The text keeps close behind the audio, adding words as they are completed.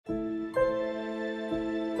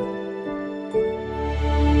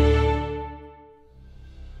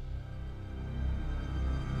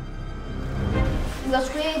was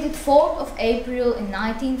created 4th of April in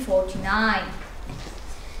 1949.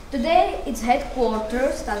 Today its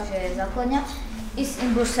headquarters, takže základňa, is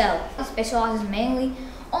in Brussels. It specializes mainly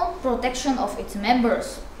on protection of its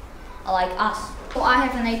members, like us. So I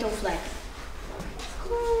have a NATO flag.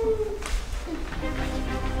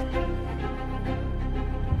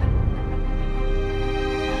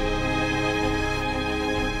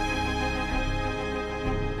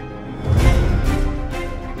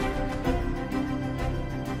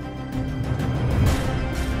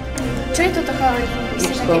 Čo je to taká?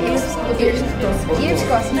 Jazykov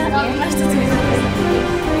asi nie. Máš to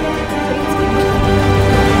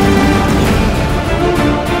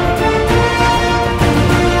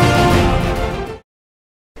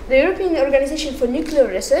The European Organization for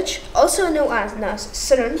Nuclear Research, also known as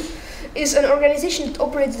CERN, is an organization that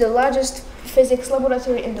operates the largest physics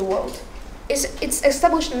laboratory in the world. It's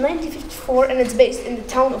established in 1954 and it's based in the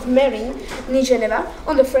town of Merin, near Geneva,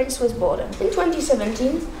 on the French-Swiss border. In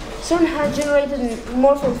 2017, CERN has generated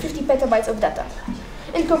more than 50 petabytes of data.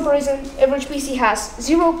 In comparison, average PC has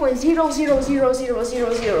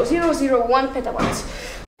 0.000000001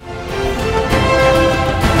 petabytes.